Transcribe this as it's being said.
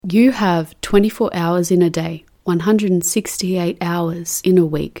You have 24 hours in a day, 168 hours in a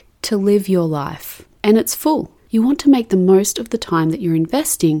week to live your life, and it's full. You want to make the most of the time that you're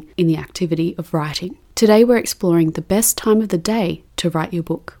investing in the activity of writing. Today we're exploring the best time of the day to write your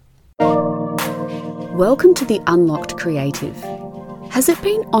book. Welcome to the Unlocked Creative. Has it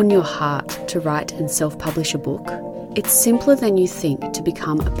been on your heart to write and self-publish a book? It's simpler than you think to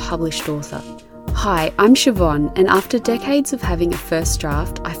become a published author. Hi, I'm Siobhan, and after decades of having a first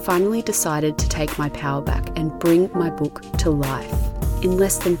draft, I finally decided to take my power back and bring my book to life. In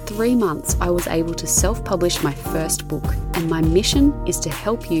less than 3 months, I was able to self-publish my first book, and my mission is to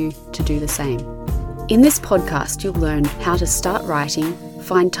help you to do the same. In this podcast, you'll learn how to start writing,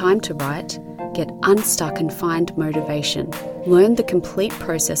 find time to write, get unstuck and find motivation, learn the complete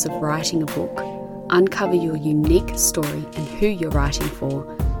process of writing a book, uncover your unique story and who you're writing for,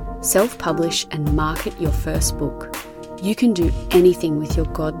 self-publish and market your first book. You can do anything with your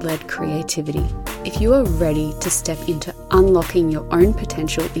God-led creativity. If you are ready to step into unlocking your own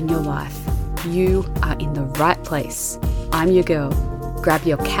potential in your life, you are in the right place. I'm your girl. Grab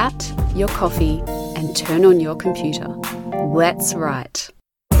your cat, your coffee, and turn on your computer. Let's write.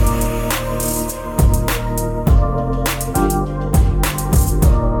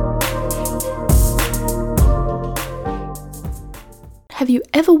 Have you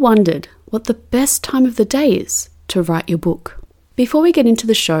ever wondered what the best time of the day is to write your book? Before we get into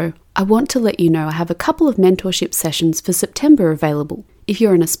the show, I want to let you know I have a couple of mentorship sessions for September available. If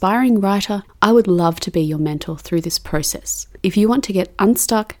you're an aspiring writer, I would love to be your mentor through this process. If you want to get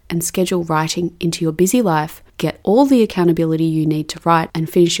unstuck and schedule writing into your busy life, get all the accountability you need to write and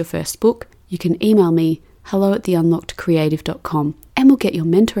finish your first book, you can email me hello@theunlockedcreative.com and we'll get your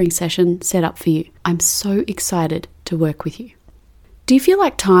mentoring session set up for you. I'm so excited to work with you. Do you feel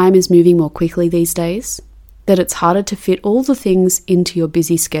like time is moving more quickly these days? That it's harder to fit all the things into your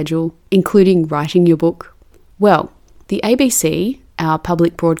busy schedule, including writing your book? Well, the ABC, our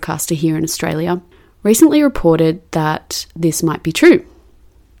public broadcaster here in Australia, recently reported that this might be true.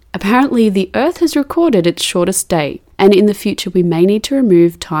 Apparently, the Earth has recorded its shortest day, and in the future we may need to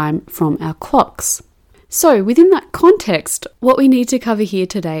remove time from our clocks. So, within that context, what we need to cover here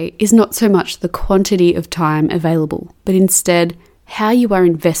today is not so much the quantity of time available, but instead how you are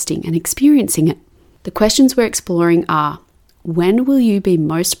investing and experiencing it. The questions we're exploring are, when will you be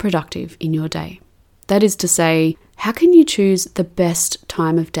most productive in your day? That is to say, how can you choose the best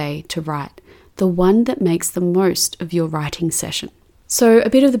time of day to write, the one that makes the most of your writing session? So a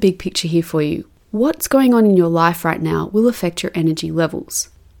bit of the big picture here for you. What's going on in your life right now will affect your energy levels.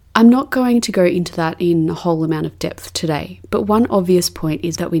 I'm not going to go into that in a whole amount of depth today, but one obvious point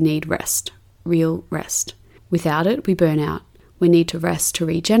is that we need rest, real rest. Without it, we burn out. We need to rest to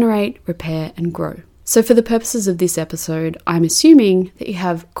regenerate, repair, and grow. So for the purposes of this episode, I'm assuming that you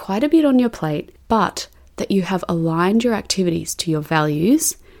have quite a bit on your plate, but that you have aligned your activities to your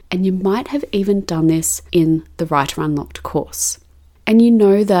values, and you might have even done this in the Writer Unlocked course. And you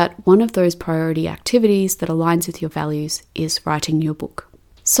know that one of those priority activities that aligns with your values is writing your book.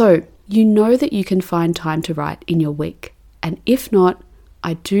 So you know that you can find time to write in your week, and if not,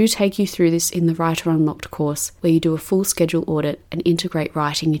 I do take you through this in the Writer Unlocked course, where you do a full schedule audit and integrate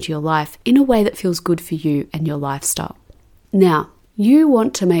writing into your life in a way that feels good for you and your lifestyle. Now, you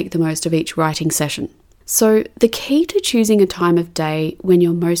want to make the most of each writing session. So the key to choosing a time of day when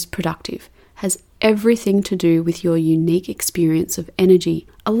you're most productive has everything to do with your unique experience of energy,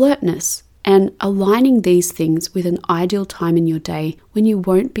 alertness, and aligning these things with an ideal time in your day when you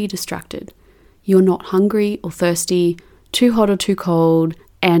won't be distracted. You're not hungry or thirsty, too hot or too cold,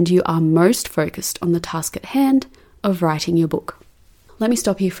 and you are most focused on the task at hand of writing your book. Let me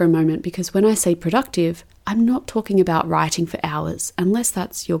stop here for a moment, because when I say productive, I'm not talking about writing for hours, unless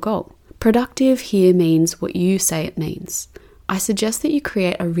that's your goal. Productive here means what you say it means. I suggest that you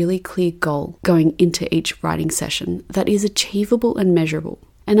create a really clear goal going into each writing session that is achievable and measurable.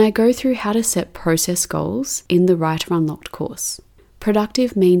 And I go through how to set process goals in the Writer Unlocked course.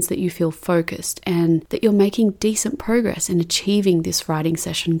 Productive means that you feel focused and that you're making decent progress in achieving this writing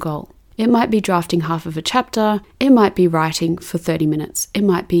session goal. It might be drafting half of a chapter, it might be writing for 30 minutes, it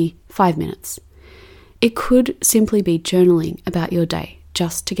might be 5 minutes. It could simply be journaling about your day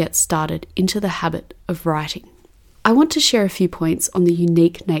just to get started into the habit of writing. I want to share a few points on the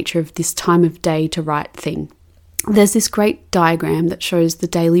unique nature of this time of day to write thing. There's this great diagram that shows the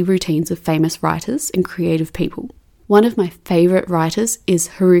daily routines of famous writers and creative people. One of my favorite writers is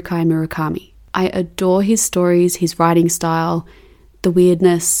Haruki Murakami. I adore his stories, his writing style, the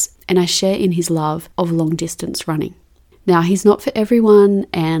weirdness, and I share in his love of long distance running. Now, he's not for everyone,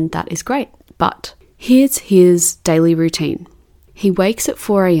 and that is great, but here's his daily routine. He wakes at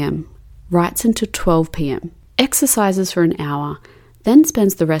 4 a.m, writes until 12 p.m, exercises for an hour, then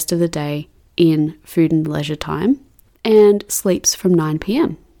spends the rest of the day in food and leisure time, and sleeps from 9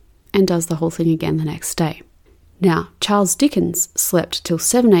 p.m, and does the whole thing again the next day. Now, Charles Dickens slept till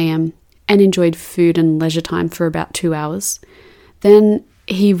 7 a.m, and enjoyed food and leisure time for about 2 hours. Then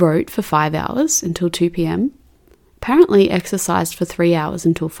he wrote for 5 hours until 2 p.m, apparently exercised for 3 hours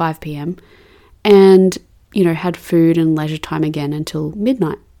until 5 p.m, and, had food and leisure time again until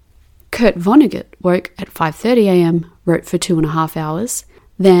midnight. Kurt Vonnegut woke at 5:30 a.m, wrote for 2.5 hours,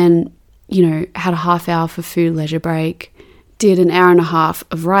 then, had a half hour for food leisure break, did an hour and a half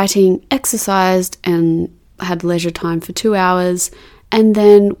of writing, exercised, and had leisure time for 2 hours, and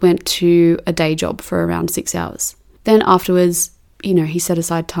then went to a day job for around 6 hours. Then afterwards, he set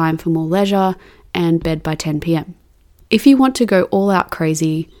aside time for more leisure and bed by 10 p.m. If you want to go all out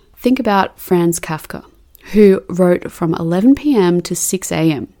crazy, think about Franz Kafka, who wrote from 11 p.m. to 6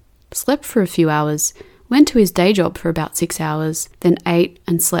 a.m, slept for a few hours, went to his day job for about 6 hours, then ate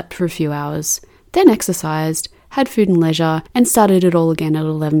and slept for a few hours, then exercised, had food and leisure, and started it all again at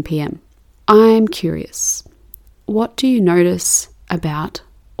 11 p.m. I'm curious, what do you notice about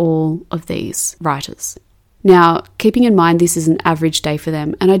all of these writers? Now, keeping in mind this is an average day for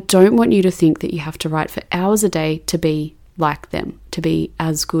them, and I don't want you to think that you have to write for hours a day to be like them, to be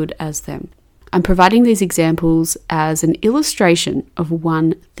as good as them. I'm providing these examples as an illustration of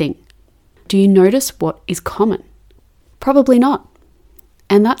one thing. Do you notice what is common? Probably not.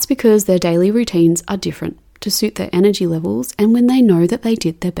 And that's because their daily routines are different to suit their energy levels and when they know that they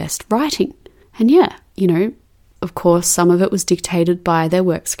did their best writing. And yeah, of course, some of it was dictated by their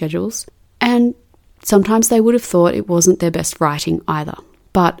work schedules, and sometimes they would have thought it wasn't their best writing either.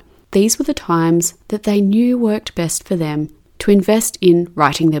 But these were the times that they knew worked best for them to invest in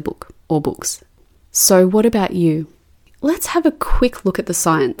writing their book or books. So what about you? Let's have a quick look at the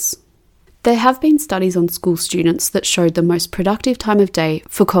science. There have been studies on school students that showed the most productive time of day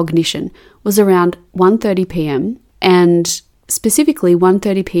for cognition was around 1:30 p.m. and specifically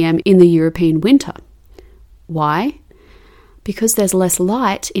 1:30 p.m. in the European winter. Why? Because there's less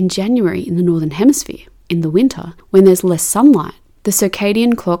light in January in the Northern Hemisphere. In the winter, when there's less sunlight, the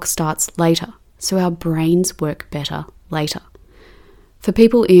circadian clock starts later, so our brains work better later. For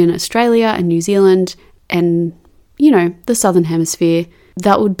people in Australia and New Zealand and, the Southern Hemisphere,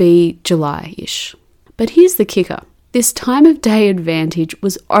 that would be July-ish. But here's the kicker. This time of day advantage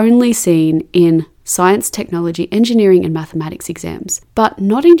was only seen in science, technology, engineering and mathematics exams, but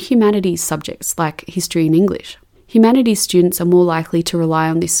not in humanities subjects like history and English. Humanities students are more likely to rely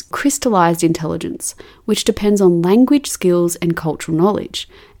on this crystallized intelligence, which depends on language skills and cultural knowledge,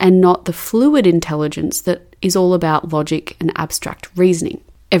 and not the fluid intelligence that is all about logic and abstract reasoning.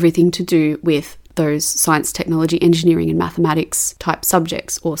 Everything to do with those science, technology, engineering and mathematics type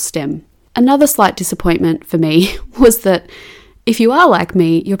subjects, or STEM. Another slight disappointment for me was that if you are like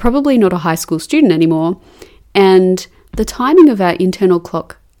me, you're probably not a high school student anymore, and the timing of our internal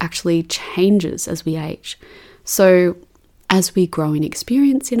clock actually changes as we age. So as we grow in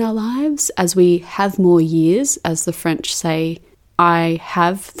experience in our lives, as we have more years, as the French say, I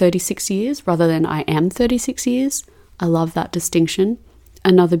have 36 years rather than I am 36 years. I love that distinction.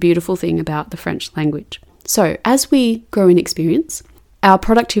 Another beautiful thing about the French language. So as we grow in experience, our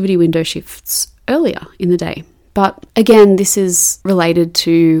productivity window shifts earlier in the day. But again, this is related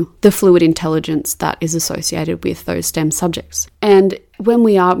to the fluid intelligence that is associated with those STEM subjects. And when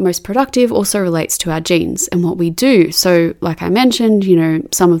we are most productive also relates to our genes and what we do. So like I mentioned,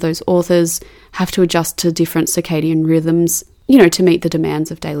 some of those authors have to adjust to different circadian rhythms, to meet the demands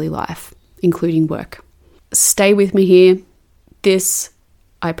of daily life, including work. Stay with me here.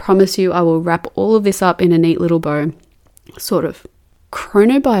 I promise you, I will wrap all of this up in a neat little bow. Sort of.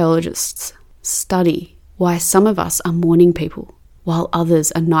 Chronobiologists study why some of us are morning people while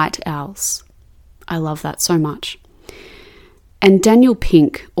others are night owls. I love that so much. And Daniel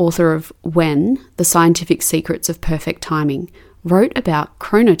Pink, author of When, The Scientific Secrets of Perfect Timing, wrote about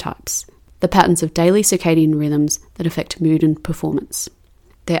chronotypes, the patterns of daily circadian rhythms that affect mood and performance.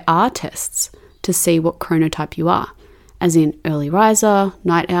 There are tests to see what chronotype you are, as in early riser,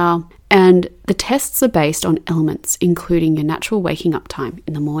 night owl, and the tests are based on elements, including your natural waking up time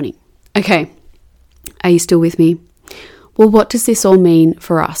in the morning. Okay, are you still with me? Well, what does this all mean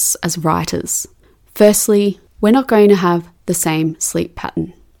for us as writers? Firstly, we're not going to have the same sleep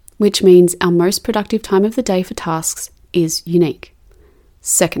pattern, which means our most productive time of the day for tasks is unique.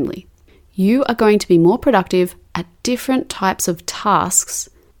 Secondly, you are going to be more productive at different types of tasks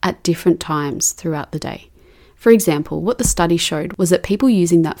at different times throughout the day. For example, what the study showed was that people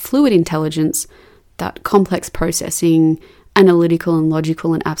using that fluid intelligence, that complex processing, analytical and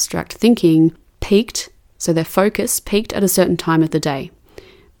logical and abstract thinking peaked, so their focus peaked at a certain time of the day.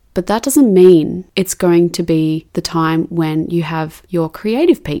 But that doesn't mean it's going to be the time when you have your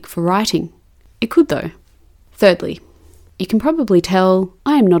creative peak for writing. It could though. Thirdly, you can probably tell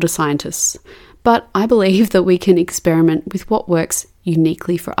I am not a scientist, but I believe that we can experiment with what works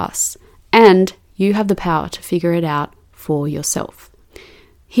uniquely for us, and you have the power to figure it out for yourself.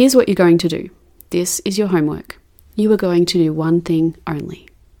 Here's what you're going to do. This is your homework. You are going to do one thing only.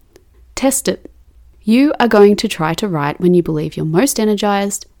 Test it. You are going to try to write when you believe you're most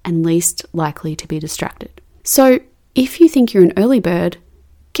energized and least likely to be distracted. So if you think you're an early bird,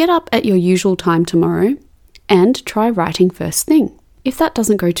 get up at your usual time tomorrow and try writing first thing. If that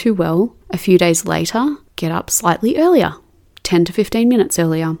doesn't go too well, a few days later, get up slightly earlier, 10 to 15 minutes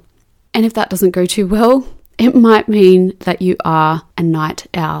earlier. And if that doesn't go too well, it might mean that you are a night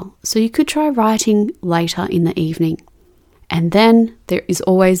owl. So you could try writing later in the evening. And then there is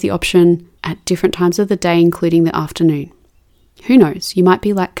always the option at different times of the day, including the afternoon. Who knows, you might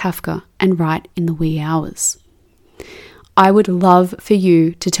be like Kafka and write in the wee hours. I would love for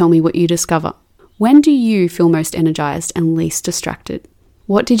you to tell me what you discover. When do you feel most energized and least distracted?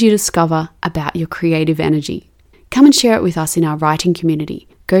 What did you discover about your creative energy? Come and share it with us in our writing community.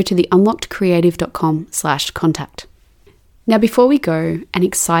 Go to theunlockedcreative.com/contact. Now, before we go, an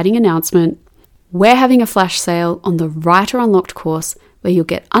exciting announcement. We're having a flash sale on the Writer Unlocked course where you'll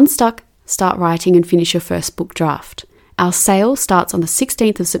get unstuck, start writing and finish your first book draft. Our sale starts on the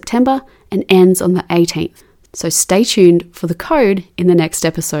 16th of September and ends on the 18th. So stay tuned for the code in the next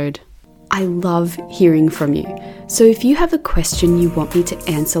episode. I love hearing from you. So if you have a question you want me to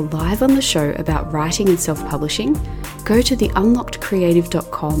answer live on the show about writing and self-publishing, go to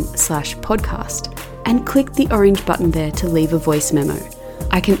theunlockedcreative.com/podcast and click the orange button there to leave a voice memo.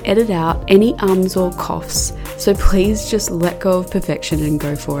 I can edit out any ums or coughs, so please just let go of perfection and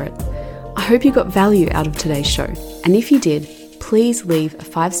go for it. I hope you got value out of today's show, and if you did, please leave a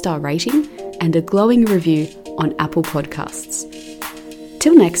 5-star rating and a glowing review on Apple Podcasts.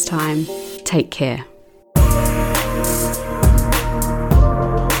 Till next time, take care.